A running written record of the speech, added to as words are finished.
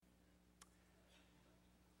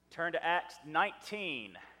Turn to Acts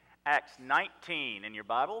 19. Acts 19 in your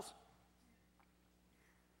Bibles.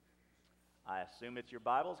 I assume it's your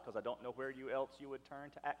Bibles because I don't know where else you would turn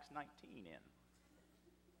to Acts 19 in.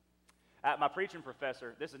 My preaching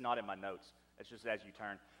professor, this is not in my notes, it's just as you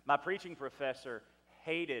turn. My preaching professor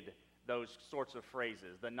hated those sorts of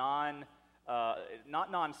phrases, the not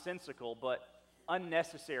nonsensical, but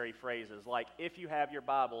unnecessary phrases like, if you have your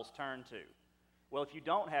Bibles, turn to. Well, if you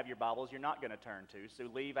don't have your Bibles, you're not going to turn to, so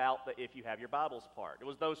leave out the if you have your Bibles part. It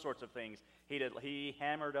was those sorts of things. He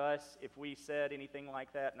hammered us if we said anything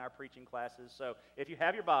like that in our preaching classes. So if you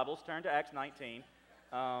have your Bibles, turn to Acts 19.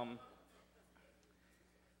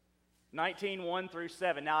 19, 1 through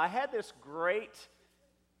 7. Now, I had this great,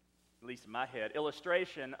 at least in my head,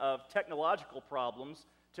 illustration of technological problems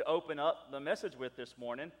to open up the message with this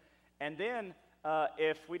morning. And then,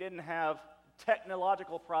 if we didn't have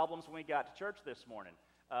technological problems when we got to church this morning.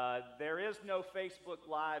 There is no Facebook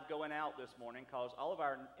Live going out this morning because all of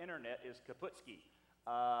our internet is kaputski.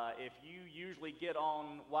 If you usually get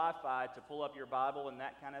on Wi-Fi to pull up your Bible and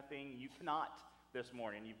that kind of thing, you cannot this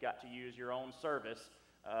morning. You've got to use your own service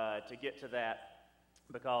to get to that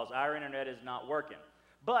because our internet is not working.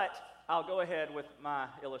 But I'll go ahead with my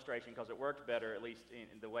illustration because it worked better, at least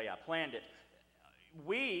in the way I planned it.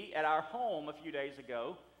 We, at our home a few days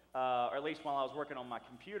ago, or at least while I was working on my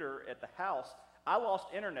computer at the house, I lost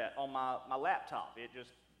internet on my laptop. It just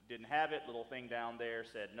didn't have it. Little thing down there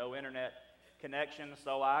said no internet connection.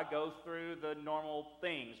 So I go through the normal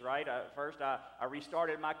things, right? First, I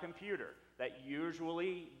restarted my computer. That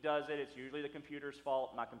usually does it. It's usually the computer's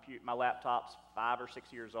fault. My laptop's 5 or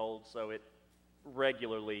 6 years old, so it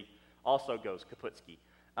regularly also goes kaputski.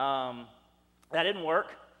 That didn't work.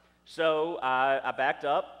 So I backed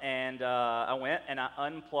up and I went and I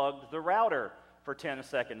unplugged the router for 10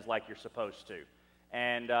 seconds like you're supposed to.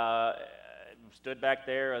 And stood back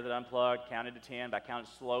there as it unplugged, counted to 10, but I counted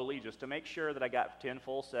slowly just to make sure that I got 10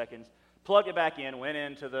 full seconds. Plugged it back in, went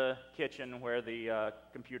into the kitchen where the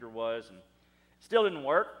computer was, and still didn't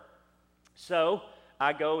work. So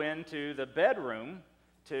I go into the bedroom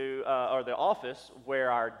or the office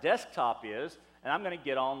where our desktop is, and I'm going to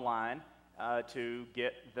get online to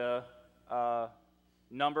get the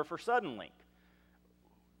number for Suddenlink,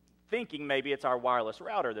 thinking maybe it's our wireless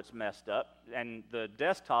router that's messed up, and the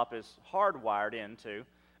desktop is hardwired into.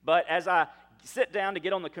 But as I sit down to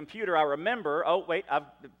get on the computer, I remember, oh, wait, I've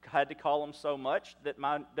had to call them so much that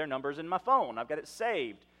their number's in my phone. I've got it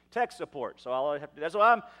saved, tech support. So all I have to do, that's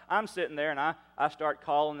why I'm sitting there, and I start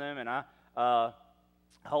calling them, and I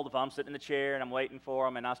hold the phone. I'm sitting in the chair, and I'm waiting for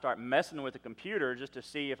them, and I start messing with the computer just to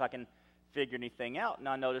see if I can figure anything out, and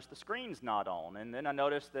I notice the screen's not on, and then I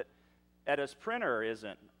notice that Etta's printer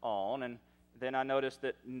isn't on, and then I notice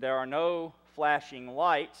that there are no flashing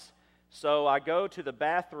lights, so I go to the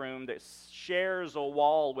bathroom that shares a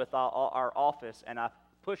wall with our office, and I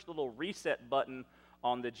push the little reset button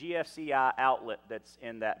on the GFCI outlet that's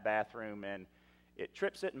in that bathroom, and it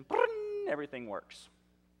trips it, and everything works.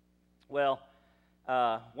 Well,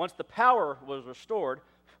 once the power was restored,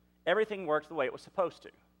 everything worked the way it was supposed to.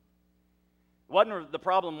 The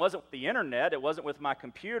problem wasn't with the internet, it wasn't with my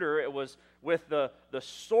computer, it was with the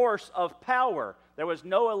source of power. There was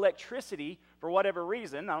no electricity for whatever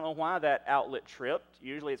reason. I don't know why that outlet tripped.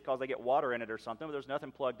 Usually it's because they get water in it or something, but there's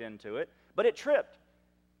nothing plugged into it. But it tripped.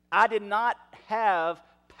 I did not have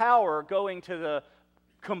power going to the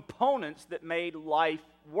components that made life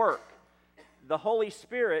work. The Holy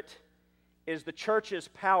Spirit is the church's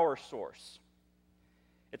power source.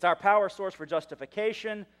 It's our power source for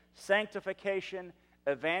justification, sanctification,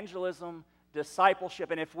 evangelism,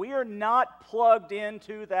 discipleship. And if we are not plugged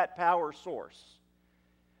into that power source,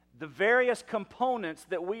 the various components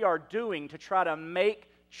that we are doing to try to make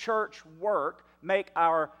church work, make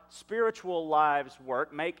our spiritual lives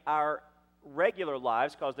work, make our regular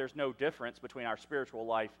lives, because there's no difference between our spiritual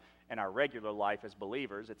life and our regular life as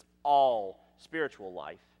believers. It's all spiritual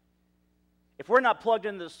life. If we're not plugged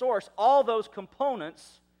into the source, all those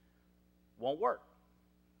components won't work.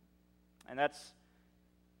 And that's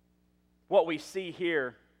what we see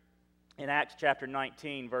here in Acts chapter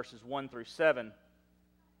 19, verses 1 through 7,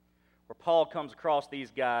 where Paul comes across these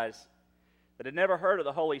guys that had never heard of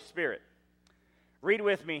the Holy Spirit. Read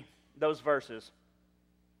with me those verses.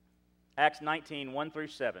 Acts 19, 1 through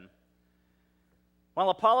 7.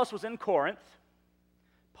 While Apollos was in Corinth,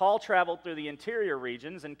 Paul traveled through the interior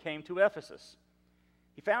regions and came to Ephesus.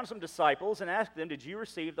 He found some disciples and asked them, "Did you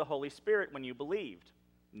receive the Holy Spirit when you believed?"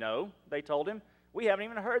 "No," they told him. "We haven't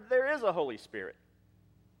even heard there is a Holy Spirit."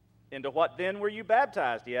 "Into what then were you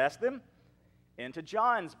baptized?" he asked them. "Into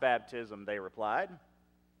John's baptism," they replied.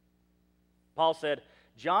 Paul said,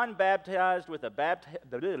 John baptized with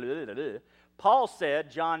Paul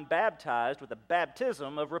said John baptized with a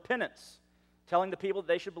baptism of repentance, telling the people that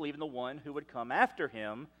they should believe in the one who would come after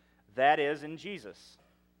him, that is, in Jesus.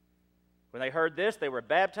 When they heard this, they were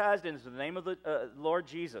baptized into the name of the Lord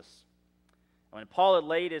Jesus. And when Paul had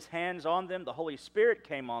laid his hands on them, the Holy Spirit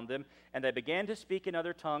came on them, and they began to speak in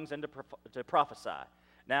other tongues and to prophesy.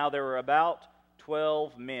 Now there were about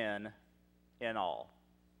 12 men in all.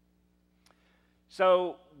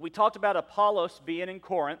 So we talked about Apollos being in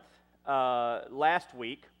Corinth last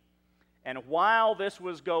week, and while this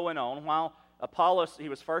was going on, while Apollos, he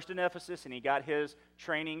was first in Ephesus, and he got his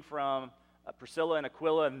training from Priscilla and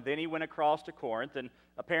Aquila, and then he went across to Corinth, and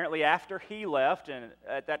apparently after he left, and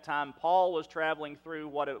at that time Paul was traveling through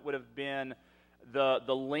what it would have been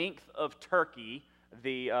the length of Turkey,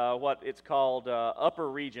 what it's called upper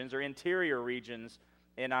regions or interior regions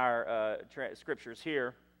in our scriptures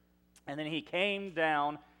here, and then he came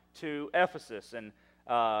down to Ephesus, and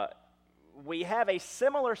we have a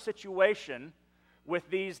similar situation with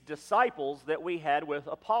these disciples that we had with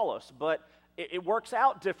Apollos, but it works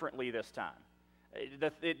out differently this time.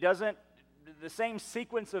 It doesn't, the same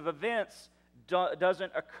sequence of events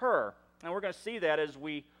doesn't occur, and we're going to see that as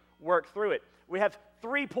we work through it. We have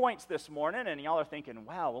 3 points this morning, and y'all are thinking,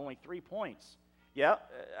 wow, only 3 points. Yeah,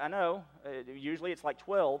 I know. Usually it's like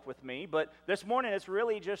 12 with me, but this morning it's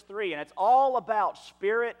really just 3, and it's all about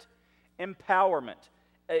spirit empowerment.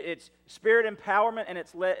 It's spirit empowerment, and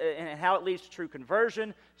and how it leads to true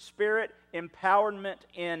conversion, spirit empowerment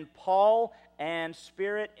in Paul, and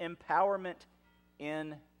spirit empowerment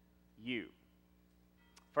in you.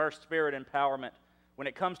 First, spirit empowerment. When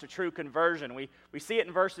it comes to true conversion, we see it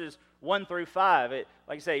in verses 1 through 5. Like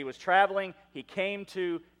I say, he was traveling, he came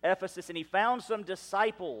to Ephesus, and he found some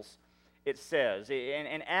disciples, it says,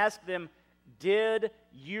 and asked them, did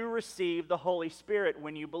you receive the Holy Spirit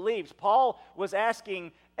when you believed? Paul was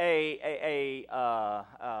asking there's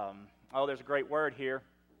a great word here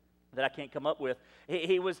that I can't come up with.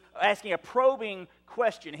 He was asking a probing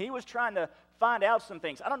question. He was trying to find out some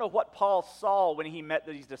things. I don't know what Paul saw when he met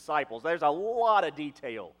these disciples. There's a lot of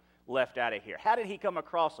detail left out of here. How did he come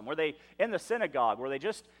across them? Were they in the synagogue? Were they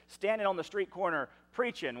just standing on the street corner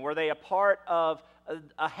preaching? Were they a part of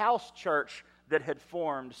a house church that had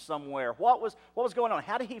formed somewhere? What was going on?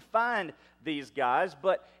 How did he find these guys?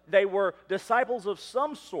 But they were disciples of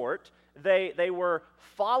some sort. They were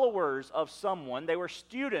followers of someone. They were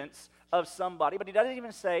students of somebody. But he doesn't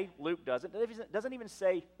even say, Luke doesn't even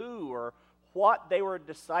say who or what they were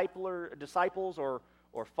disciples or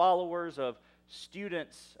followers of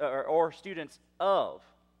students or students of.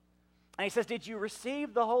 And he says, did you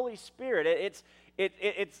receive the Holy Spirit? It's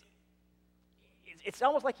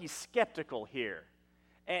almost like he's skeptical here.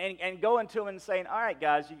 And going to him and saying, all right,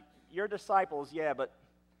 guys, you're disciples, yeah, but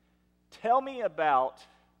tell me about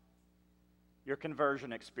your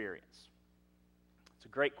conversion experience. It's a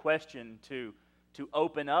great question to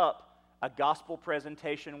open up a gospel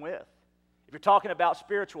presentation with. If you're talking about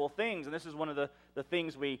spiritual things, and this is one of the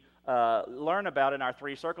things we learn about in our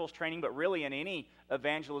 3 Circles training, but really in any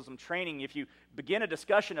evangelism training, if you begin a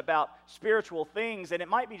discussion about spiritual things, and it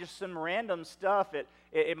might be just some random stuff,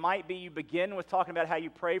 it might be you begin with talking about how you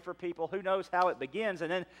pray for people, who knows how it begins,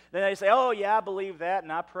 and then they say, oh yeah, I believe that,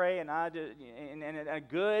 and I pray, and I do, and a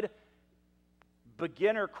good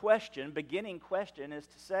beginning question is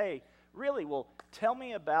to say, really, well, tell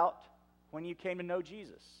me about when you came to know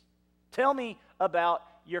Jesus. Tell me about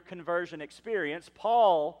your conversion experience.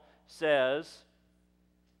 Paul says,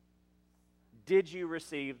 did you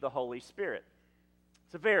receive the Holy Spirit?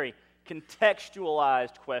 It's a very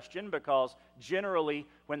contextualized question because generally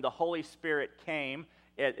when the Holy Spirit came,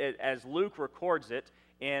 as Luke records it,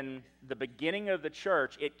 in the beginning of the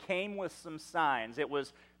church, it came with some signs. It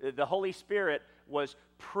was the Holy Spirit was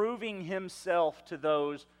proving himself to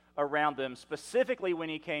those around them. Specifically when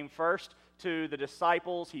he came first to the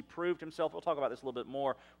disciples, he proved himself. We'll talk about this a little bit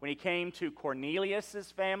more. When he came to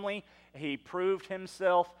Cornelius' family, he proved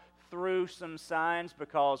himself through some signs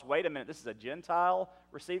because, wait a minute, this is a Gentile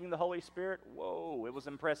receiving the Holy Spirit? Whoa, it was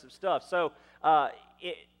impressive stuff. So the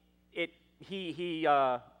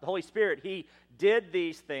Holy Spirit, he did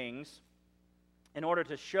these things in order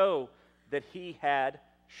to show that he had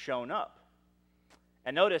shown up.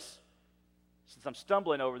 And notice, since I'm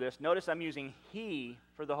stumbling over this, notice I'm using he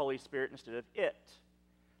for the Holy Spirit instead of it.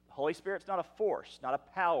 The Holy Spirit's not a force, not a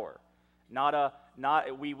power,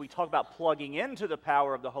 we talk about plugging into the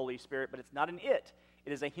power of the Holy Spirit, but it's not an it.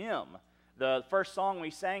 It is a him. The first song we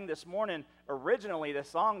sang this morning, originally the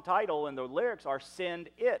song title and the lyrics are "Send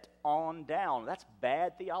It On Down." That's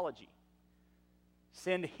bad theology.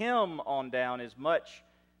 Send him on down is much,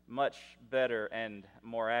 much better and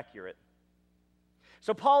more accurate.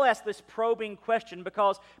 So Paul asks this probing question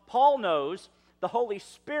because Paul knows the Holy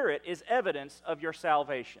Spirit is evidence of your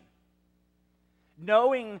salvation.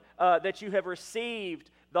 Knowing that you have received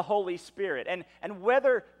the Holy Spirit, and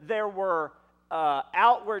whether there were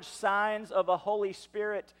outward signs of a Holy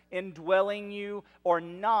Spirit indwelling you or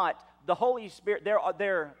not, the Holy Spirit,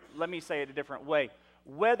 let me say it a different way.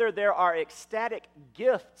 Whether there are ecstatic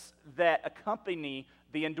gifts that accompany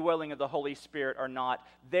the indwelling of the Holy Spirit or not,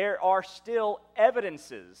 there are still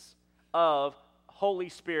evidences of Holy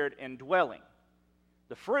Spirit indwelling.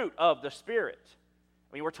 The fruit of the Spirit.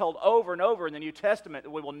 I mean, we're told over and over in the New Testament that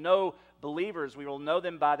we will know believers, we will know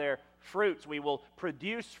them by their fruits, we will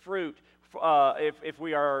produce fruit if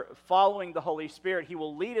we are following the Holy Spirit. He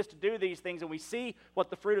will lead us to do these things, and we see what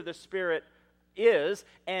the fruit of the Spirit is.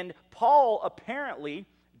 And Paul apparently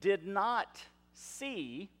did not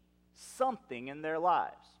see something in their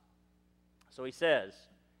lives. So he says,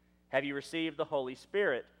 have you received the Holy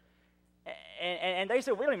Spirit? And they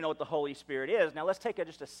said, we don't even know what the Holy Spirit is. Now let's take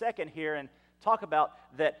just a second here and talk about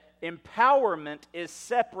that empowerment is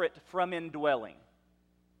separate from indwelling.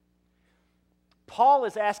 Paul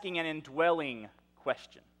is asking an indwelling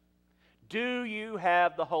question. Do you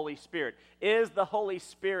have the Holy Spirit? Is the Holy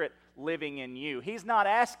Spirit living in you? He's not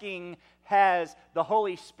asking, has the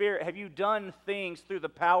Holy Spirit, have you done things through the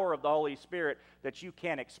power of the Holy Spirit that you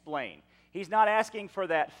can't explain? He's not asking for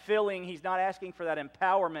that filling. He's not asking for that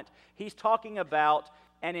empowerment. He's talking about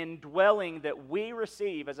an indwelling that we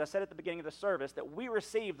receive, as I said at the beginning of the service, that we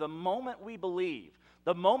receive the moment we believe.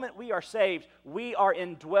 The moment we are saved, we are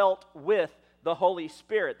indwelt with the Holy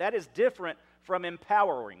Spirit. That is different from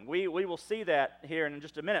empowering. We will see that here in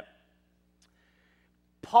just a minute.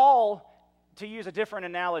 Paul, to use a different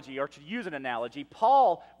analogy, or to use an analogy,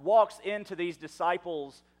 Paul walks into these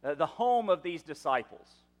disciples, the home of these disciples.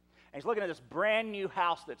 And he's looking at this brand new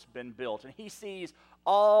house that's been built, and he sees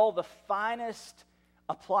all the finest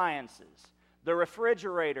appliances. The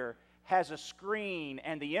refrigerator has a screen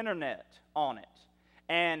and the internet on it.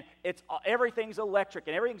 And everything's electric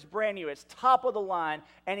and everything's brand new. It's top of the line.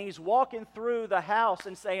 And he's walking through the house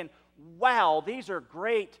and saying, wow, these are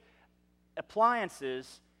great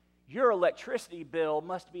appliances. Your electricity bill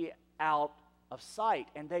must be out of sight.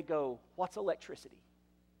 And they go, what's electricity?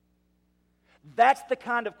 That's the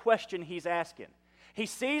kind of question he's asking. He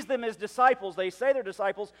sees them as disciples. They say they're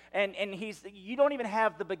disciples, and you don't even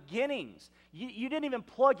have the beginnings. You didn't even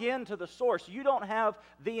plug into the source. You don't have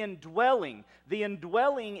the indwelling. The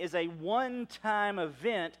indwelling is a one-time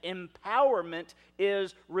event. Empowerment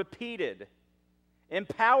is repeated.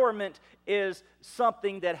 Empowerment is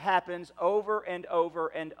something that happens over and over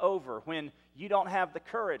and over. When you don't have the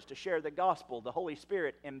courage to share the gospel, the Holy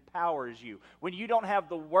Spirit empowers you. When you don't have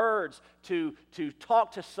the words to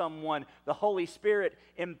talk to someone, the Holy Spirit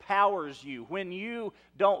empowers you. When you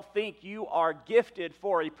don't think you are gifted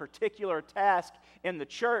for a particular task in the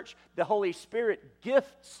church, the Holy Spirit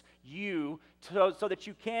gifts you so that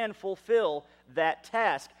you can fulfill that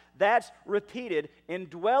task. That's repeated.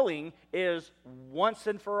 Indwelling is once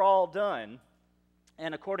and for all done.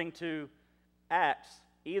 And according to Acts,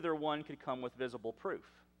 either one could come with visible proof.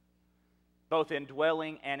 Both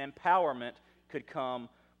indwelling and empowerment could come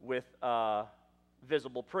with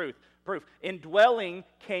visible proof. Indwelling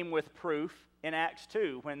came with proof in Acts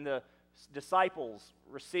 2 when the disciples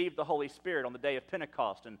received the Holy Spirit on the day of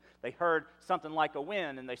Pentecost, and they heard something like a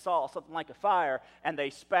wind, and they saw something like a fire, and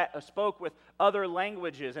they spoke with other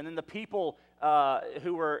languages, and then the people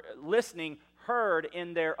who were listening heard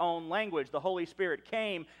in their own language. The Holy Spirit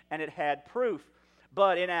came, and it had proof.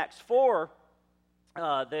 But in Acts 4,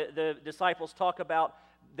 the disciples talk about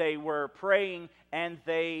they were praying, and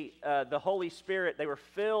the Holy Spirit, they were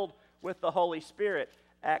filled with the Holy Spirit.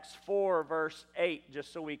 Acts 4, verse 8,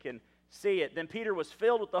 just so we can see it. Then Peter was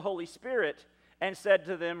filled with the Holy Spirit and said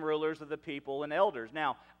to them, rulers of the people and elders.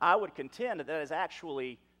 Now, I would contend that is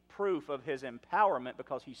actually proof of his empowerment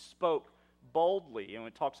because he spoke boldly. And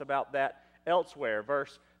it talks about that elsewhere.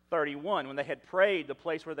 Verse 31, when they had prayed, the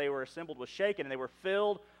place where they were assembled was shaken, and they were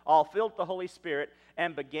all filled with the Holy Spirit,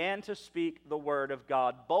 and began to speak the word of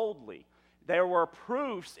God boldly. There were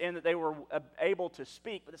proofs in that they were able to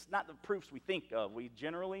speak, but it's not the proofs we think of. We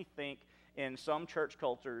generally think in some church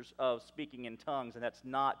cultures of speaking in tongues, and that's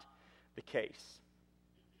not the case.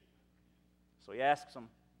 So he asks them,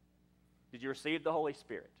 did you receive the Holy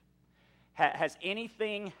Spirit? Has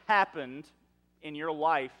anything happened in your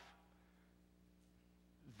life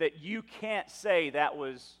that you can't say that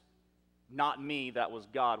was not me, that was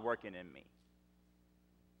God working in me?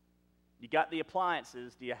 You got the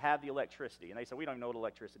appliances. Do you have the electricity? And they said, we don't even know what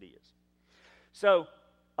electricity is. So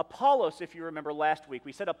Apollos, if you remember last week,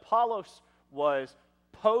 we said Apollos was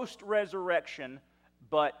post-resurrection,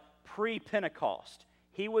 but pre-Pentecost.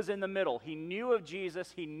 He was in the middle. He knew of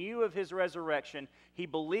Jesus. He knew of his resurrection. He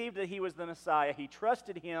believed that he was the Messiah. He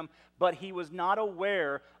trusted him, but he was not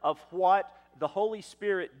aware of what the Holy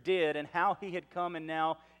Spirit did and how he had come and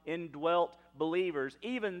now indwelt believers,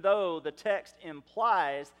 even though the text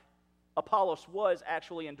implies Apollos was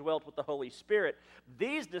actually indwelt with the Holy Spirit.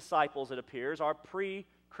 These disciples, it appears, are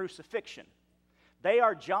pre-crucifixion. They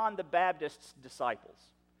are John the Baptist's disciples.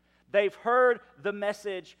 They've heard the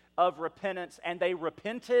message of repentance, and they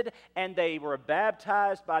repented, and they were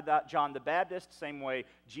baptized by John the Baptist, same way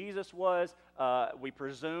Jesus was. We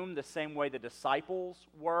presume the same way the disciples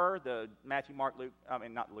were, the Matthew, Mark, Luke,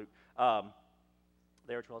 not Luke.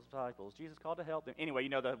 They were 12 disciples. Jesus called to help them. Anyway, you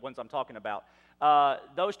know the ones I'm talking about.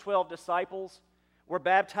 Those 12 disciples were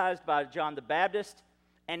baptized by John the Baptist,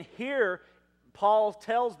 and here Paul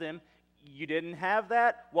tells them, you didn't have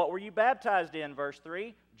that? What were you baptized in? Verse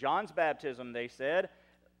 3, John's baptism, they said.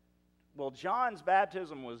 Well, John's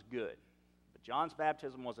baptism was good, but John's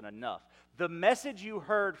baptism wasn't enough. The message you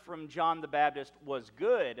heard from John the Baptist was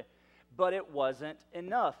good, but it wasn't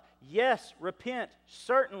enough. Yes, repent,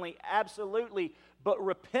 certainly, absolutely, but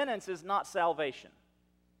repentance is not salvation.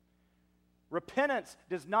 Repentance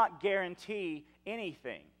does not guarantee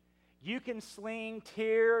anything. You can sling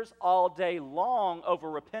tears all day long over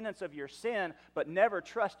repentance of your sin, but never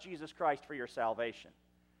trust Jesus Christ for your salvation.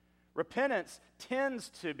 Repentance tends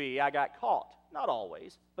to be, I got caught. Not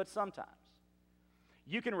always, but sometimes.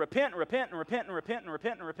 You can repent and repent and repent and repent and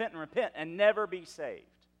repent and repent and repent and never be saved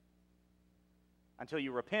until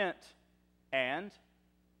you repent and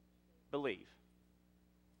believe.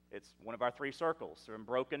 It's one of our three circles. From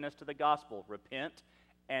brokenness to the gospel, repent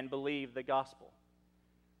and believe the gospel.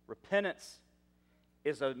 Repentance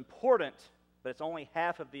is important, but it's only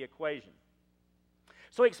half of the equation.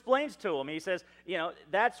 So he explains to them, he says,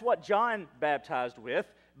 that's what John baptized with,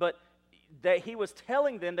 but that he was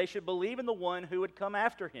telling them they should believe in the one who would come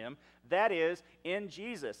after him, that is, in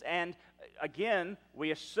Jesus. And again,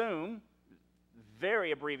 we assume,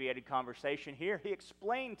 very abbreviated conversation here, he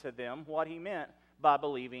explained to them what he meant by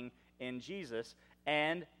believing in Jesus,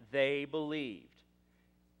 and they believed.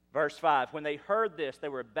 Verse 5, when they heard this, they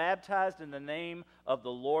were baptized in the name of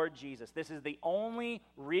the Lord Jesus. This is the only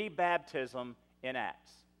rebaptism in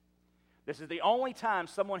Acts. This is the only time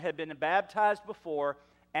someone had been baptized before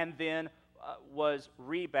and then was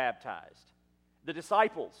rebaptized. The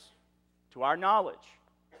disciples, to our knowledge,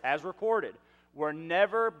 as recorded, were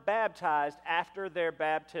never baptized after their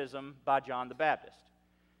baptism by John the Baptist.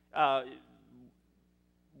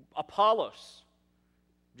 Apollos,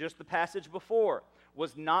 just the passage before,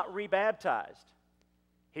 was not rebaptized.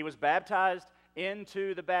 He was baptized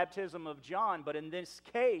into the baptism of John, but in his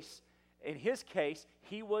case,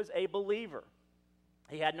 he was a believer.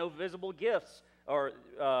 He had no visible gifts, or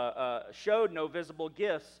showed no visible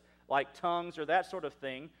gifts like tongues or that sort of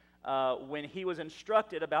thing when he was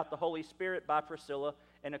instructed about the Holy Spirit by Priscilla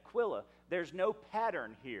and Aquila. There's no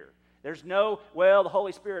pattern here. There's no, the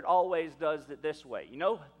Holy Spirit always does it this way. You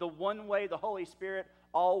know the one way the Holy Spirit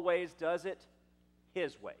always does it?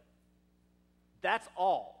 His way. That's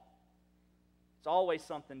all. It's always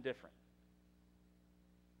something different.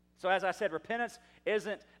 So as I said, repentance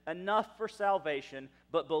isn't enough for salvation,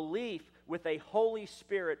 but belief with a Holy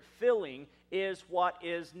Spirit filling is what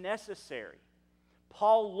is necessary.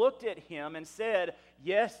 Paul looked at him and said,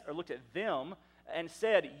 looked at them and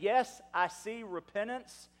said, yes, I see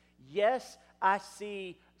repentance. Yes, I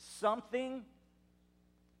see something,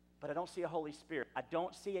 but I don't see a Holy Spirit. I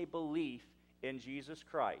don't see a belief in Jesus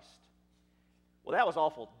Christ. Well, that was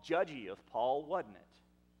awful judgy of Paul, wasn't it?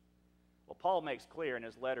 Well, Paul makes clear in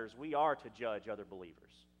his letters we are to judge other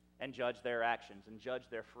believers and judge their actions and judge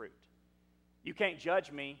their fruit. You can't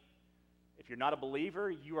judge me. If you're not a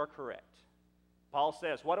believer, you are correct. Paul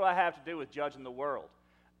says, what do I have to do with judging the world?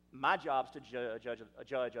 My job's to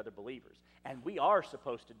judge other believers. And we are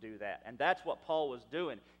supposed to do that. And that's what Paul was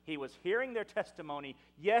doing. He was hearing their testimony.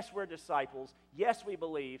 Yes, we're disciples. Yes, we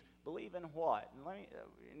believe. Believe in what?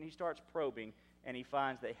 And he starts probing, and he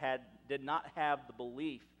finds they did not have the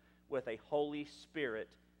belief with a Holy Spirit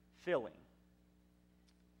filling.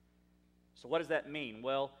 So what does that mean?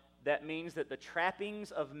 Well, that means that the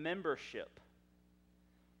trappings of membership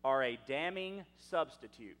are a damning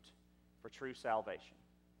substitute for true salvation.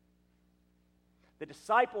 The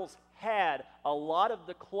disciples had a lot of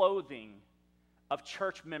the clothing of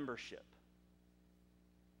church membership,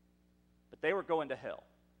 but they were going to hell.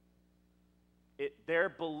 Their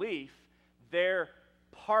belief their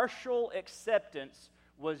partial acceptance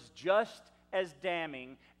was just as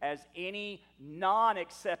damning as any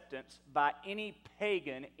non-acceptance by any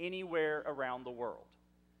pagan anywhere around the world.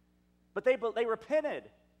 But they repented.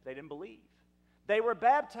 They didn't believe. They were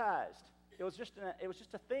baptized. It was just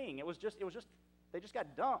a thing. They just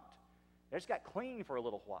got dunked. They just got clean for a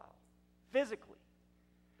little while, physically.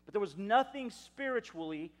 But there was nothing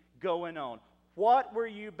spiritually going on. What were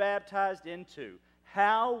you baptized into?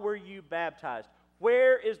 How were you baptized?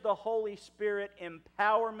 Where is the Holy Spirit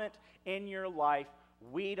empowerment in your life?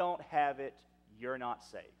 We don't have it. You're not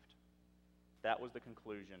saved. That was the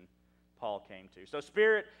conclusion Paul came to. So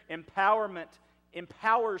Spirit empowerment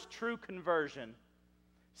empowers true conversion.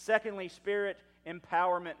 Secondly, Spirit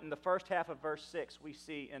empowerment in the first half of verse 6 we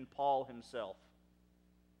see in Paul himself.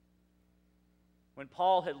 When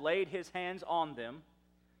Paul had laid his hands on them,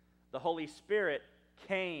 the Holy Spirit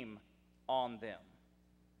came on them.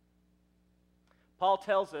 Paul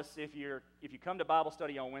tells us, if you come to Bible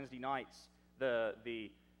study on Wednesday nights, the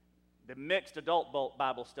mixed adult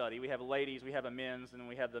Bible study, we have ladies, we have a men's, and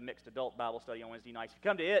we have the mixed adult Bible study on Wednesday nights. If you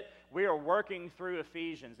come to it, we are working through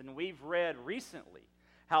Ephesians, and we've read recently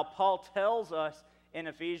how Paul tells us in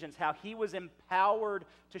Ephesians how he was empowered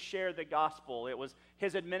to share the gospel. It was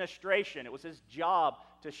his administration. It was his job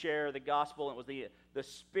to share the gospel. It was the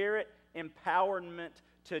Spirit empowerment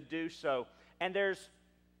to do so. And there's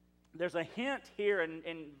a hint here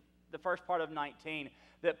in the first part of 19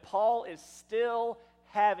 that Paul is still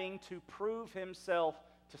having to prove himself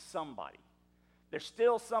to somebody. There's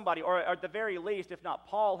still somebody, or at the very least, if not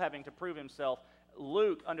Paul having to prove himself,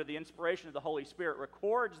 Luke, under the inspiration of the Holy Spirit,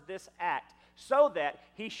 records this act so that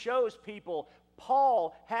he shows people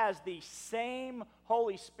Paul has the same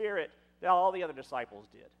Holy Spirit that all the other disciples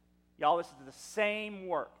did. Y'all, this is the same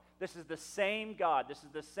work. This is the same God. This is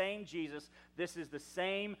the same Jesus. This is the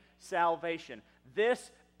same salvation.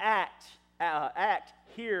 This act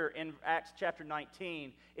here in Acts chapter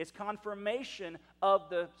 19 is confirmation of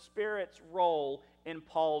the Spirit's role in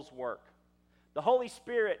Paul's work. The Holy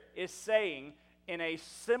Spirit is saying, in a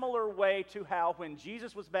similar way to how when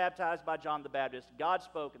Jesus was baptized by John the Baptist, God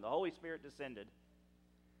spoke and the Holy Spirit descended.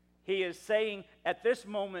 He is saying at this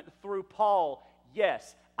moment through Paul,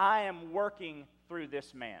 yes, I am working through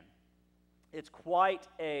this man. It's quite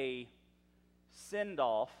a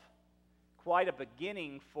send-off, quite a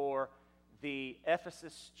beginning for the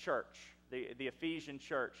Ephesus church, the Ephesian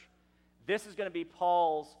church. This is going to be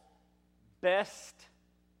Paul's best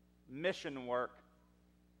mission work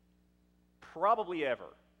probably ever.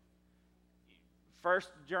 First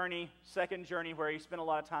journey, second journey where he spent a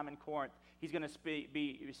lot of time in Corinth. He's going to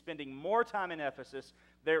be spending more time in Ephesus.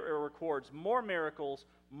 There it records more miracles,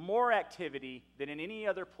 more activity than in any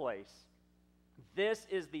other place. This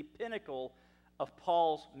is the pinnacle of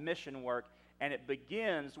Paul's mission work, and it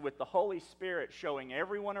begins with the Holy Spirit showing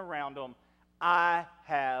everyone around him, I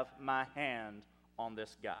have my hand on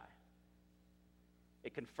this guy.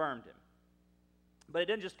 It confirmed him. But it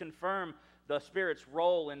didn't just confirm the Spirit's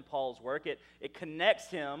role in Paul's work. It connects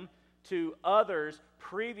him to others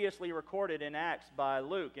previously recorded in Acts by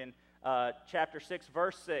Luke. In chapter 6,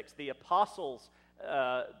 verse 6, the apostles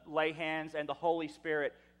lay hands and the Holy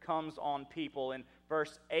Spirit comes on people. In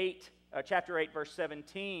chapter 8, verse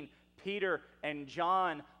 17, Peter and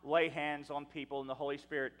John lay hands on people and the Holy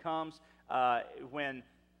Spirit comes. When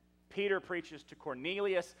Peter preaches to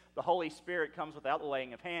Cornelius, the Holy Spirit comes without the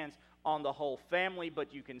laying of hands on the whole family,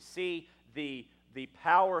 but you can see the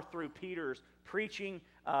power through Peter's preaching.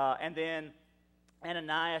 And then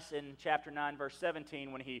Ananias in chapter 9, verse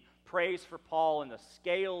 17, when he prays for Paul and the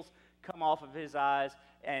scales come off of his eyes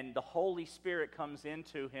and the Holy Spirit comes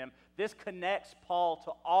into him. This connects Paul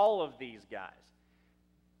to all of these guys.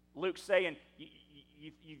 Luke's saying,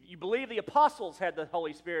 you believe the apostles had the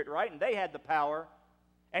Holy Spirit, right? And they had the power.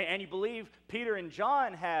 And you believe Peter and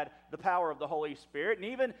John had the power of the Holy Spirit.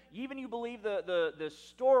 And even you believe the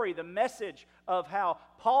story, the message of how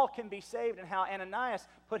Paul can be saved and how Ananias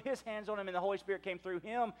put his hands on him and the Holy Spirit came through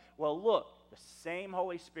him. Well, look, the same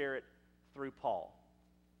Holy Spirit through Paul.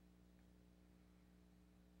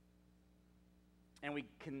 And we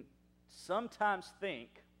can sometimes think,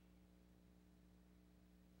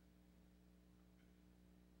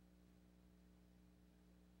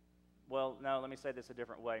 well, no, let me say this a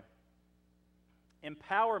different way.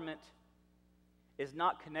 Empowerment is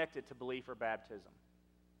not connected to belief or baptism.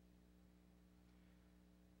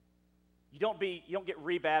 You don't get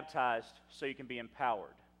rebaptized so you can be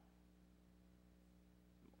empowered.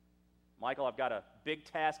 Michael, I've got a big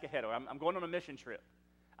task ahead of me. I'm going on a mission trip.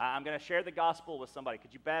 I'm going to share the gospel with somebody.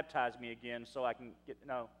 Could you baptize me again so I can get to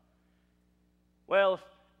know? Well,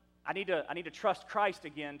 I need to trust Christ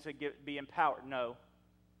again to be empowered. No.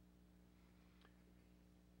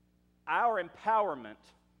 Our empowerment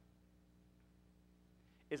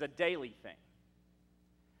is a daily thing.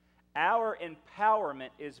 Our empowerment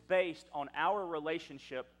is based on our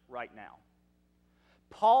relationship right now.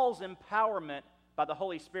 Paul's empowerment by the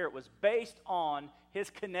Holy Spirit was based on his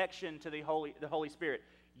connection to the Holy Spirit.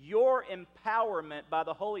 Your empowerment by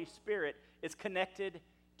the Holy Spirit is connected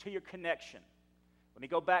to your connection. Let me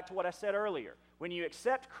go back to what I said earlier. When you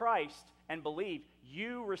accept Christ and believe,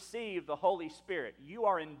 you receive the Holy Spirit. You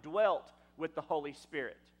are indwelt with the Holy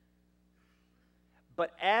Spirit.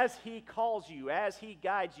 But as He calls you, as He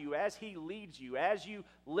guides you, as He leads you, as you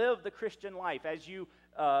live the Christian life, as you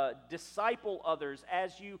disciple others,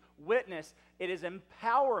 as you witness, it is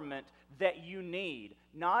empowerment that you need.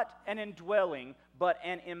 Not an indwelling, but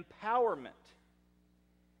an empowerment.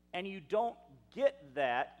 And you don't get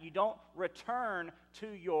that, you don't return to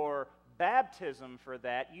your baptism for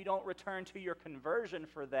that, you don't return to your conversion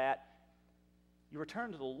for that, you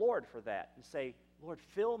return to the Lord for that and say, Lord,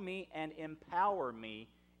 fill me and empower me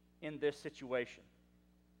in this situation.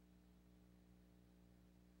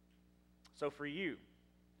 So for you,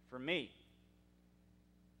 for me,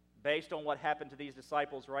 based on what happened to these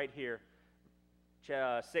disciples right here,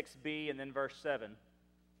 6b and then verse 7,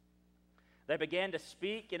 they began to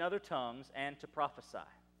speak in other tongues and to prophesy.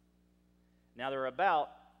 Now there are about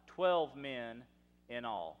 12 men in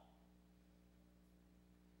all.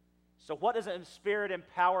 So what does a spirit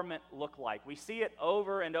empowerment look like? We see it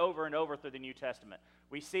over and over and over through the New Testament.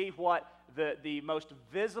 We see what the most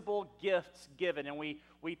visible gifts given, and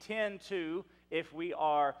we tend to, if we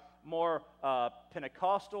are more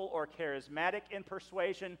Pentecostal or charismatic in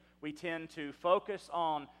persuasion, we tend to focus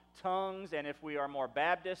on tongues, and if we are more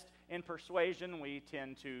Baptist in persuasion, we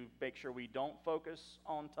tend to make sure we don't focus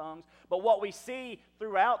on tongues. But what we see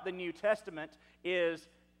throughout the New Testament is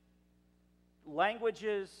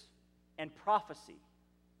languages and prophecy.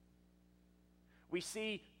 We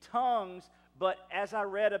see tongues, but as I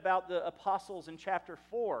read about the apostles in chapter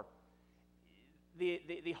 4,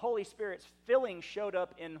 the Holy Spirit's filling showed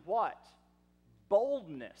up in what?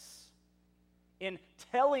 Boldness. In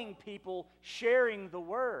telling people, sharing the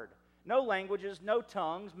word. No languages, no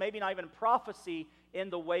tongues, maybe not even prophecy in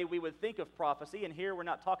the way we would think of prophecy. And here we're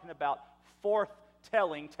not talking about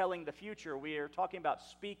forth-telling, telling the future. We are talking about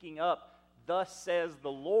speaking up, thus says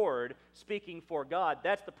the Lord, speaking for God.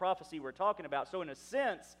 That's the prophecy we're talking about. So in a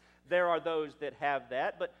sense, there are those that have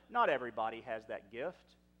that, but not everybody has that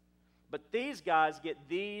gift. But these guys get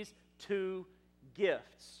these two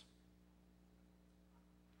gifts.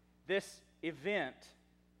 This event,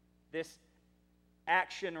 this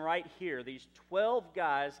action right here, these 12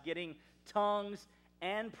 guys getting tongues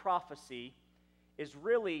and prophecy, is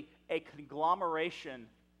really a conglomeration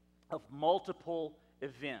of multiple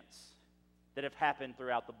events that have happened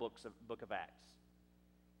throughout the book of Acts.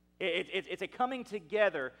 It's a coming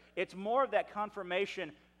together. It's more of that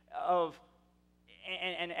confirmation of,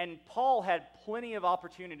 and Paul had plenty of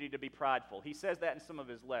opportunity to be prideful. He says that in some of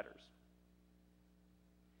his letters.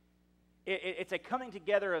 It's a coming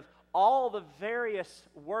together of all the various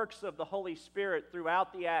works of the Holy Spirit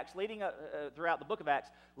throughout the Acts, leading up throughout the book of Acts,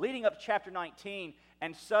 leading up to chapter 19,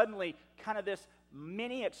 and suddenly kind of this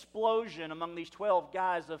mini explosion among these 12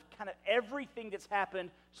 guys of kind of everything that's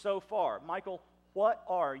happened so far. Michael, what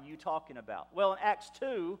are you talking about? Well, in Acts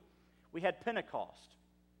 2, we had Pentecost,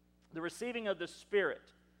 the receiving of the Spirit,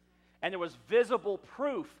 and there was visible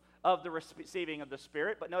proof of the receiving of the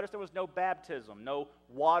Spirit, but notice there was no baptism, no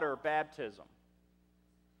water baptism.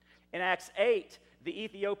 In Acts 8, the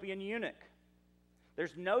Ethiopian eunuch,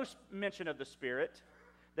 there's no mention of the Spirit,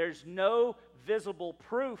 there's no visible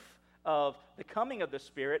proof of the coming of the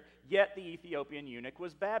Spirit, yet the Ethiopian eunuch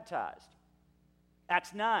was baptized.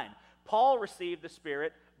 Acts 9, Paul received the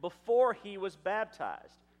Spirit before he was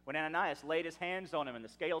baptized. When Ananias laid his hands on him and the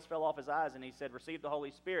scales fell off his eyes and he said, receive the Holy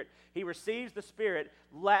Spirit. He receives the Spirit.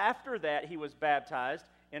 After that, he was baptized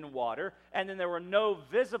in water. And then there were no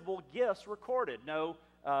visible gifts recorded. No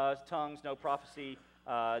tongues, no prophecy.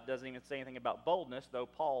 Doesn't even say anything about boldness, though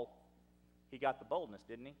Paul, he got the boldness,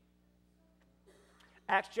 didn't he?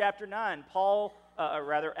 Acts chapter 9,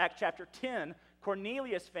 Acts chapter 10,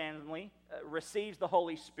 Cornelius' family receives the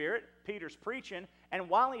Holy Spirit. Peter's preaching. And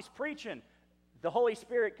while he's preaching, the Holy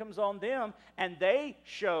Spirit comes on them, and they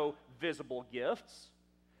show visible gifts,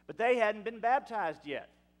 but they hadn't been baptized yet.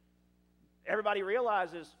 Everybody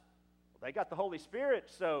realizes, well, they got the Holy Spirit,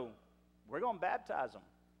 so we're going to baptize them.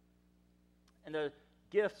 And the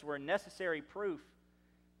gifts were necessary proof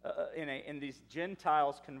in these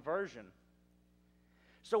Gentiles' conversion.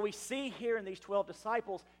 So we see here in these 12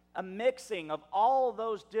 disciples a mixing of all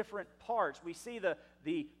those different parts. We see the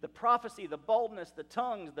prophecy, the boldness, the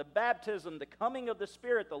tongues, the baptism, the coming of the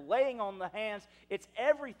Spirit, the laying on the hands. It's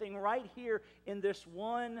everything right here in this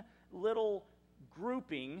one little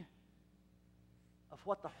grouping of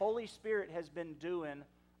what the Holy Spirit has been doing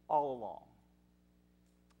all along.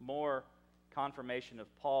 More confirmation of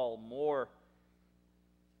Paul, more,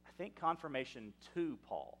 I think, confirmation to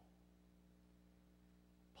Paul.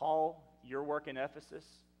 Paul, your work in Ephesus,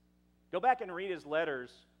 go back and read his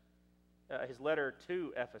letters, his letter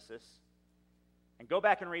to Ephesus, and go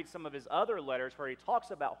back and read some of his other letters where he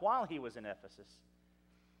talks about while he was in Ephesus.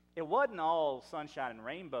 It wasn't all sunshine and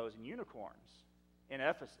rainbows and unicorns in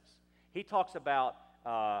Ephesus. He talks about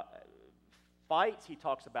fights, he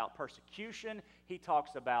talks about persecution, he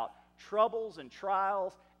talks about troubles and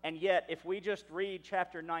trials, and yet if we just read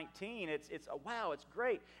chapter 19, it's wow, it's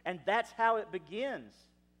great. And that's how it begins.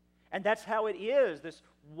 And that's how it is. This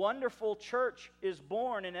wonderful church is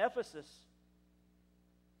born in Ephesus.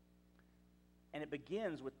 And it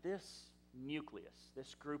begins with this nucleus,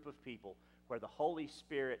 this group of people where the Holy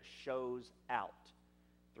Spirit shows out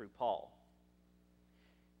through Paul.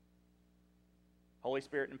 Holy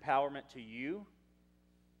Spirit empowerment to you.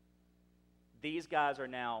 These guys are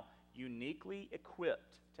now uniquely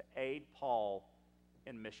equipped to aid Paul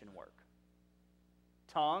in mission work.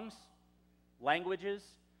 Tongues, languages,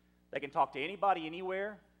 they can talk to anybody,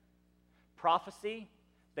 anywhere. Prophecy,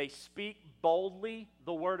 they speak boldly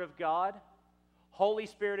the Word of God. Holy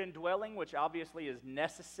Spirit indwelling, which obviously is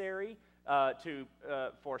necessary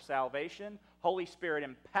for salvation. Holy Spirit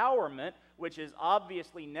empowerment, which is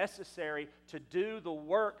obviously necessary to do the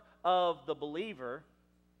work of the believer.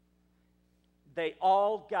 They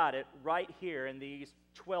all got it right here in these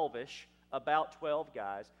 12-ish, about 12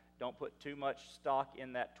 guys. Don't put too much stock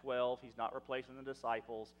in that 12. He's not replacing the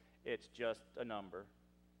disciples. It's just a number.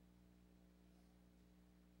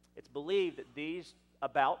 It's believed that these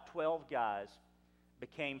about 12 guys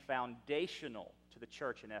became foundational to the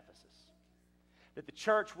church in Ephesus. That the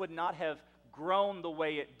church would not have grown the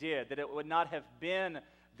way it did, that it would not have been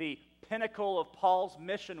the pinnacle of Paul's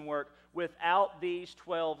mission work without these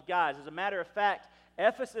 12 guys. As a matter of fact,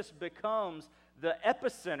 Ephesus becomes the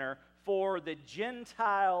epicenter for the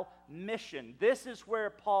Gentile mission. This is where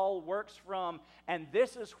Paul works from, and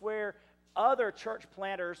this is where other church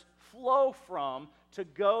planters flow from to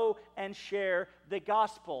go and share the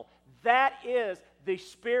gospel. That is the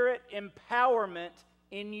Spirit empowerment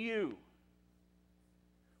in you.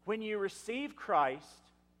 When you receive Christ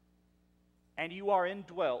and you are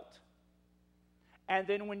indwelt, and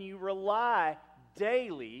then when you rely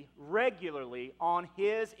daily, regularly on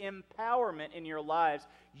His empowerment in your lives,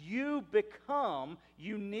 you become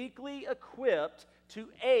uniquely equipped to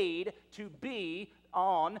aid, to be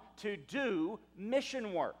on, to do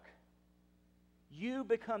mission work. You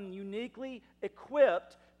become uniquely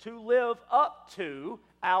equipped to live up to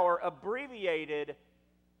our abbreviated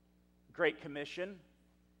Great Commission,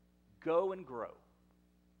 go and grow.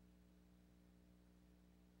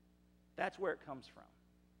 That's where it comes from.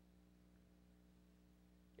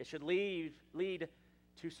 It should lead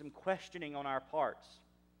to some questioning on our parts.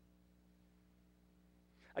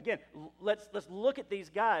 Again, let's look at these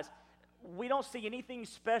guys. We don't see anything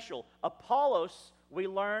special. Apollos, we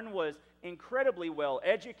learn, was incredibly well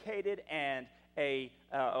educated and a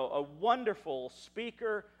wonderful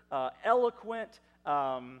speaker, eloquent.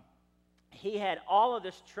 He had all of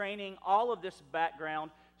this training, all of this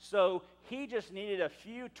background, so he just needed a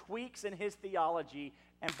few tweaks in his theology,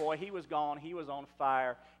 and boy, he was gone. He was on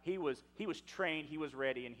fire. He was trained. He was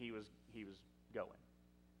ready, and he was going.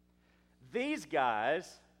 These guys,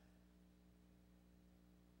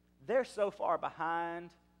 they're so far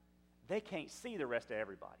behind, they can't see the rest of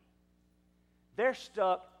everybody. They're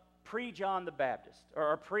stuck pre-John the Baptist,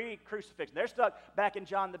 or pre-crucifixion. They're stuck back in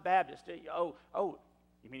John the Baptist. Oh,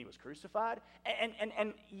 you mean he was crucified?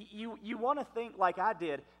 And you want to think like I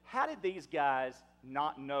did, how did these guys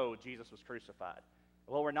not know Jesus was crucified?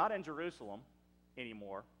 Well, we're not in Jerusalem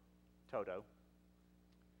anymore, Toto.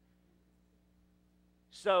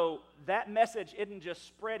 So that message isn't just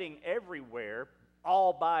spreading everywhere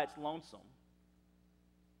all by its lonesome.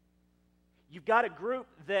 You've got a group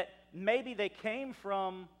that maybe they came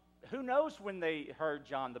from, who knows when they heard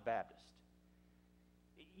John the Baptist.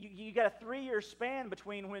 You got a 3-year span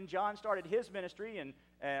between when John started his ministry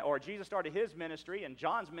or Jesus started his ministry and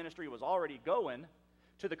John's ministry was already going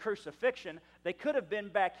to the crucifixion. They could have been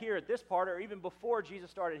back here at this part or even before Jesus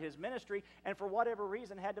started his ministry and for whatever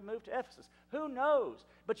reason had to move to Ephesus. Who knows?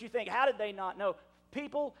 But you think, how did they not know?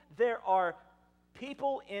 There are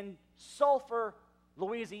people in Sulphur,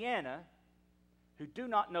 Louisiana who do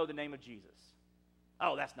not know the name of Jesus.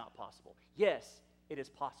 Oh, that's not possible. Yes, it is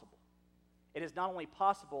possible. It is not only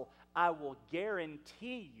possible, I will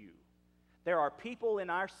guarantee you there are people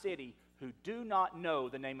in our city who do not know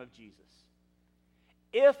the name of Jesus.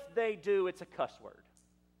 If they do, it's a cuss word.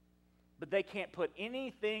 But they can't put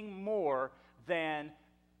anything more than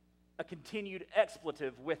a continued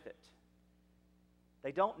expletive with it.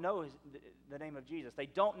 They don't know the name of Jesus. They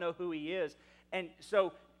don't know who he is. And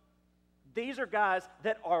so these are guys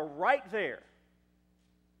that are right there.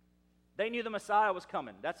 They knew the Messiah was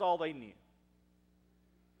coming. That's all they knew.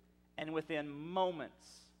 And within moments,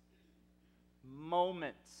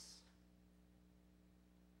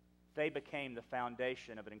 they became the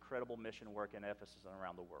foundation of an incredible mission work in Ephesus and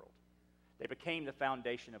around the world. They became the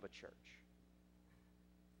foundation of a church.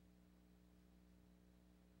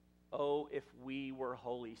 Oh, if we were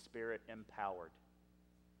Holy Spirit empowered.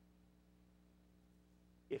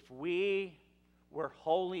 If we were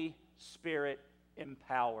Holy Spirit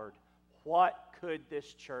empowered, what could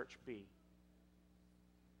this church be?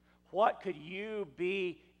 What could you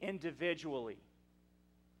be individually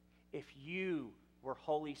if you were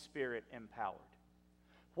Holy Spirit empowered?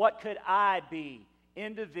 What could I be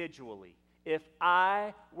individually if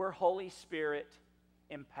I were Holy Spirit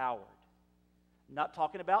empowered? I'm not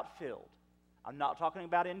talking about filled. I'm not talking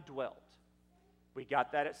about indwelt. We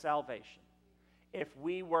got that at salvation. If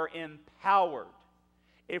we were empowered,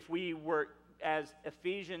 if we were, as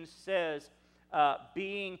Ephesians says,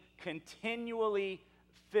 being continually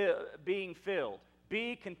being filled.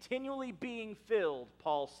 Be continually being filled,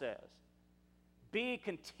 Paul says. Be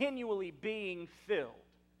continually being filled.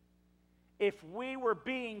 If we were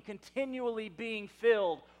being continually being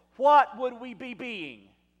filled, what would we be being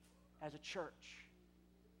as a church?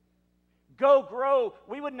 Go Grow,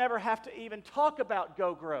 we would never have to even talk about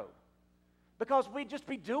Go Grow because we'd just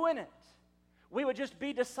be doing it. We would just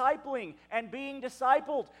be discipling and being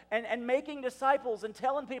discipled and making disciples and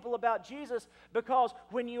telling people about Jesus, because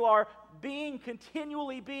when you are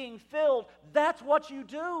continually being filled, that's what you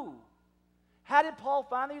do. How did Paul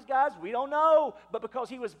find these guys? We don't know. But because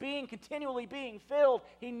he was continually being filled,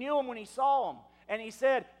 he knew them when he saw them. And he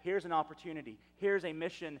said, here's an opportunity. Here's a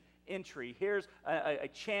mission entry. Here's a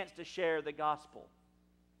chance to share the gospel.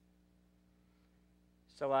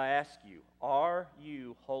 So I ask you, are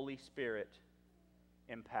you Holy Spirit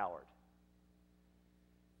empowered?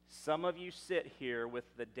 Some of you sit here with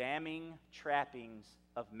the damning trappings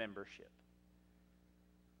of membership.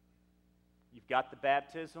 You've got the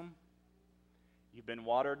baptism. You've been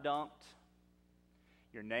water dunked.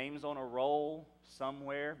 Your name's on a roll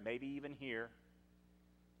somewhere, maybe even here.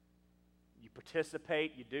 You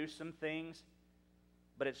participate, you do some things,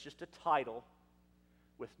 but it's just a title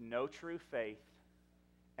with no true faith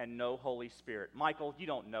and no Holy Spirit. Michael, you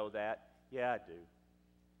don't know that. Yeah, I do.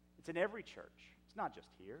 It's in every church. It's not just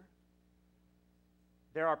here.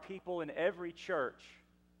 There are people in every church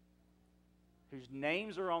whose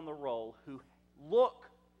names are on the roll who look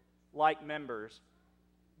like members,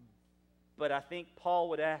 but I think Paul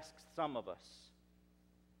would ask some of us,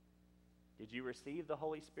 did you receive the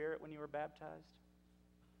Holy Spirit when you were baptized?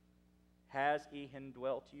 Has he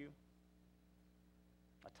indwelt you?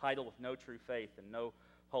 A title with no true faith and no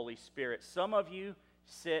Holy Spirit. Some of you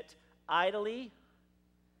sit idly,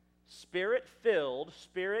 Spirit-filled,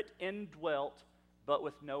 Spirit-indwelt, but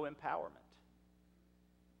with no empowerment.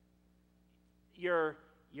 You're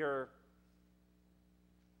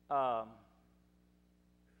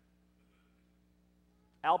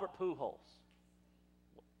Albert Pujols.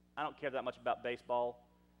 I don't care that much about baseball.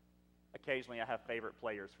 Occasionally I have favorite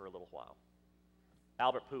players for a little while.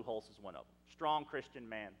 Albert Pujols is one of them. Strong Christian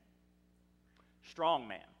man. Strong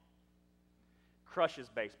man. Crushes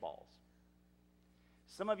baseballs.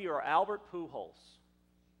 Some of you are Albert Pujols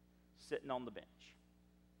sitting on the bench.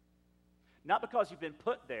 Not because you've been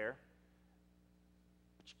put there,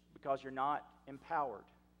 but because you're not empowered.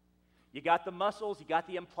 You got the muscles, you got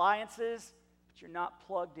the appliances, but you're not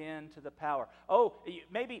plugged into the power. Oh,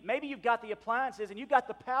 maybe you've got the appliances and you've got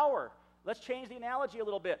the power. Let's change the analogy a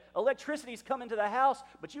little bit. Electricity's coming to the house,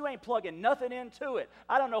 but you ain't plugging nothing into it.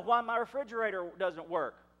 I don't know why my refrigerator doesn't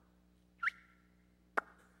work.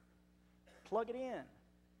 Plug it in.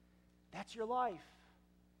 That's your life.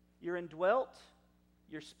 You're indwelt,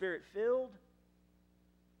 you're Spirit-filled,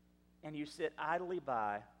 and you sit idly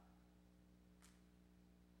by,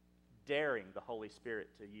 daring the Holy Spirit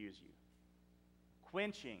to use you,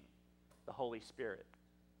 quenching the Holy Spirit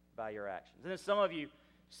by your actions. And then some of you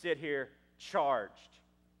sit here charged,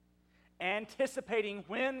 anticipating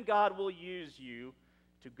when God will use you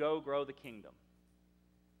to go grow the kingdom.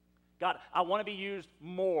 God, I want to be used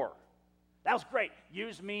more. That was great.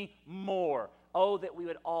 Use me more. Oh, that we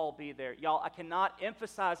would all be there. Y'all, I cannot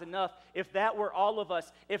emphasize enough, if that were all of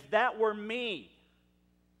us, if that were me,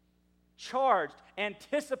 charged,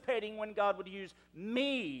 anticipating when God would use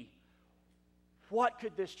me, what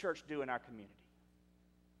could this church do in our community?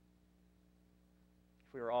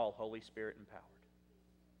 If we were all Holy Spirit empowered.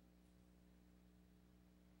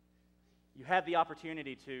 You have the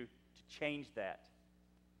opportunity to change that.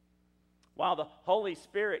 While the Holy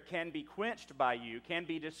Spirit can be quenched by you, can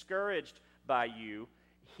be discouraged by you,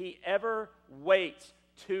 He ever waits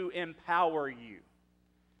to empower you,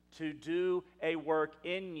 to do a work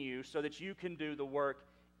in you so that you can do the work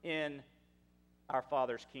in our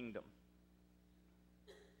Father's kingdom.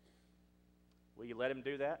 Will you let Him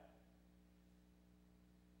do that?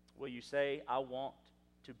 Will you say, I want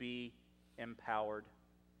to be empowered?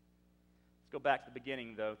 Let's go back to the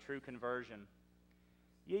beginning, though. True conversion.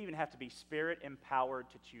 You even have to be Spirit empowered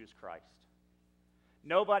to choose Christ.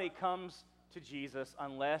 Nobody comes to Jesus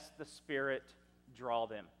unless the Spirit draw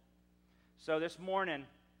them. So this morning,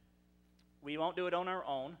 we won't do it on our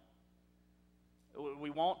own. We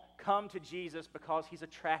won't come to Jesus because He's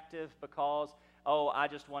attractive, because, I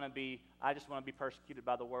just want to be persecuted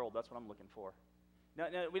by the world. That's what I'm looking for. No,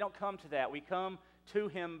 we don't come to that. We come to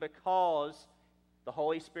Him because the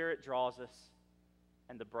Holy Spirit draws us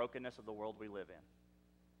and the brokenness of the world we live in.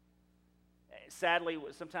 Sadly,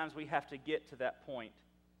 sometimes we have to get to that point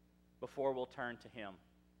before we'll turn to Him.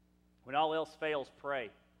 When all else fails, pray.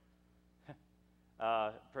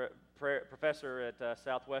 Professor at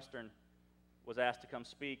Southwestern was asked to come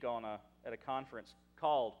speak at a conference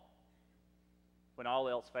called When All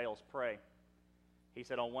Else Fails, Pray. He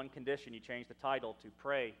said, on one condition, you change the title to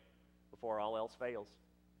Pray Before All Else Fails.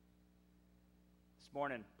 This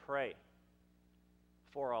morning, pray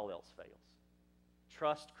before all else fails.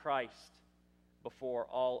 Trust Christ before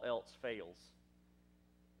all else fails.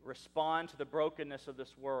 Respond to the brokenness of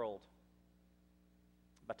this world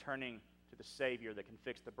by turning to the Savior that can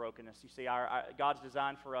fix the brokenness. You see, God's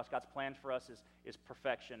design for us, God's plan for us is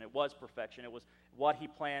perfection. It was perfection. It was what He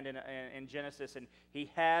planned in Genesis, and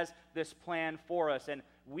He has this plan for us. And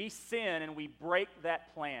we sin and we break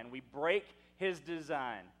that plan. We break His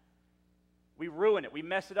design. We ruin it. We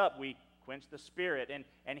mess it up. We quench the Spirit.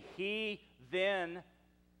 And He then,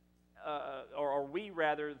 or we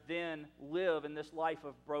rather, then live in this life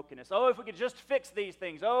of brokenness. Oh, if we could just fix these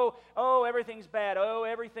things. Oh, everything's bad. Oh,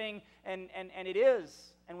 everything, and it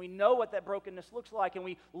is. And we know what that brokenness looks like, and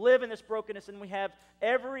we live in this brokenness, and we have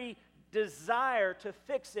every desire to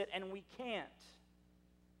fix it, and we can't.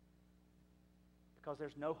 Because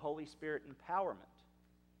there's no Holy Spirit empowerment.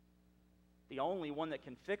 The only one that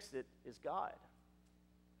can fix it is God.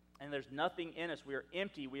 And there's nothing in us. We are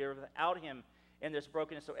empty. We are without Him in this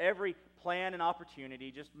brokenness. So every plan and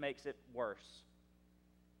opportunity just makes it worse.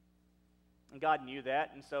 And God knew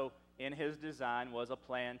that, and so in His design was a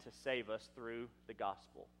plan to save us through the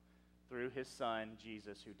gospel, through His Son,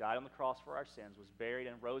 Jesus, who died on the cross for our sins, was buried,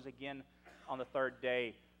 and rose again on the third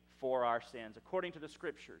day for our sins. According to the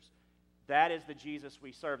Scriptures, that is the Jesus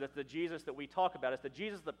we serve. That's the Jesus that we talk about. It's the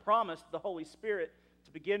Jesus that promised the Holy Spirit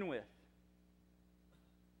to begin with.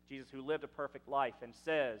 Jesus who lived a perfect life and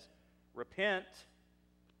says, repent,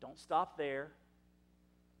 but don't stop there.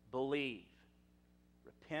 Believe.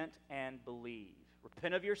 Repent and believe.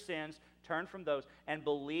 Repent of your sins, turn from those, and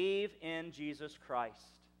believe in Jesus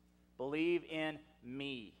Christ. Believe in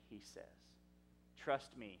me, He says.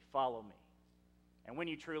 Trust me, follow me. And when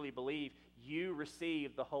you truly believe, you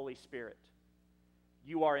receive the Holy Spirit.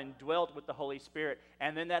 You are indwelt with the Holy Spirit,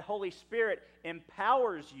 and then that Holy Spirit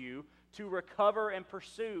empowers you to recover and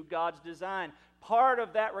pursue God's design. Part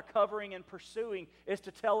of that recovering and pursuing is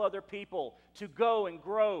to tell other people to go and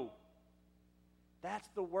grow. That's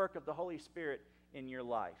the work of the Holy Spirit in your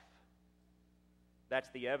life. That's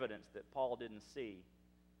the evidence that Paul didn't see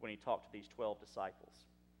when he talked to these 12 disciples.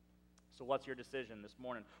 So what's your decision this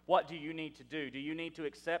morning? What do you need to do? Do you need to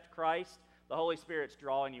accept Christ? The Holy Spirit's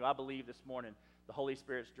drawing you. I believe this morning the Holy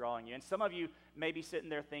Spirit's drawing you. And some of you may be sitting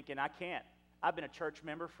there thinking, I can't. I've been a church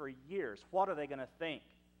member for years. What are they going to think?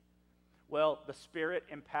 Well, the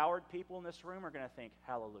Spirit-empowered people in this room are going to think,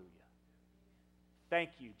 hallelujah.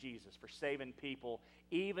 Thank you, Jesus, for saving people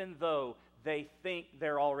even though they think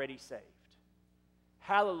they're already saved.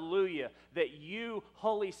 Hallelujah, that you,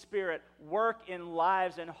 Holy Spirit, work in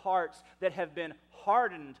lives and hearts that have been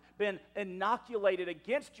hardened, been inoculated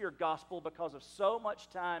against your gospel because of so much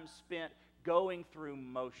time spent going through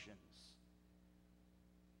motions.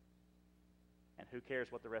 And who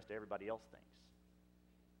cares what the rest of everybody else thinks?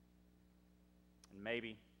 And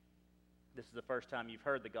maybe This is the first time you've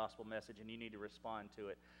heard the gospel message and you need to respond to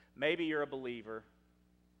it. Maybe you're a believer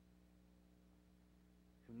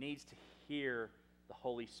who needs to hear the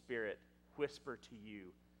Holy Spirit whisper to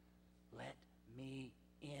you, "Let me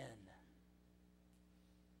in."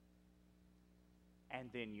 And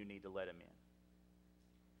then you need to let him in.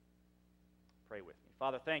 Pray with me.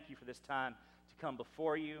 Father, thank you for this time to come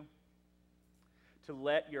before you, to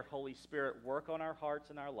let your Holy Spirit work on our hearts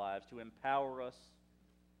and our lives, to empower us,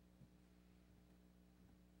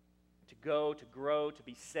 to go, to grow, to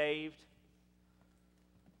be saved.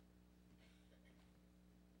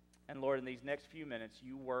 And Lord, in these next few minutes,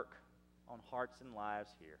 you work on hearts and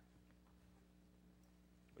lives here.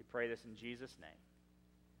 We pray this in Jesus' name.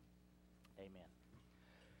 Amen.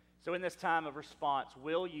 So in this time of response,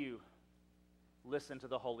 will you listen to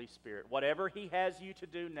the Holy Spirit? Whatever he has you to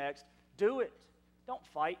do next, do it. Don't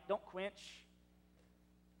fight. Don't quench.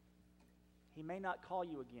 He may not call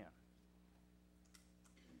you again.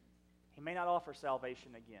 He may not offer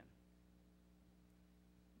salvation again.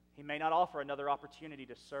 He may not offer another opportunity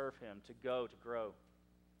to serve him, to go, to grow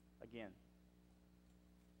again.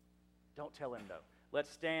 Don't tell him no. Let's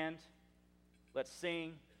stand. Let's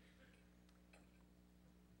sing.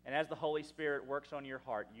 And as the Holy Spirit works on your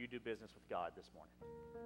heart, you do business with God this morning.